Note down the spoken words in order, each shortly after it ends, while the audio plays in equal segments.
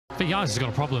Vinales has got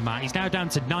a problem, Matt. He's now down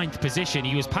to 9th position.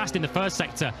 He was passed in the first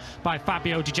sector by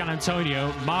Fabio Di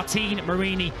Gianantonio, Martin,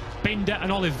 Marini, Binder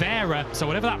and Oliveira. So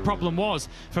whatever that problem was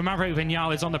for Maverick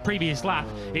Vinales on the previous lap,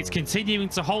 it's continuing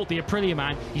to halt the Aprilia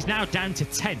man. He's now down to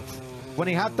 10th. When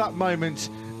he had that moment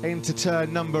into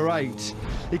turn number 8,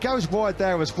 he goes wide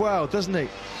there as well, doesn't he?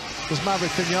 There's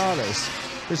Maverick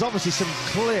Vinales. There's obviously some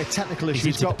clear technical issues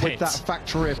he's got with that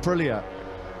factory Aprilia.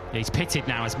 Yeah, he's pitted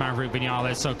now as Maverick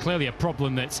Vinales, so clearly a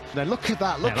problem that's... Now look at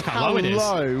that, look how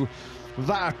low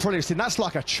that Aprilia's in. That's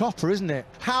like a chopper, isn't it?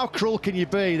 How cruel can you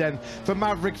be then for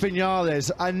Maverick Vinales?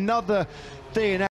 Another DNF.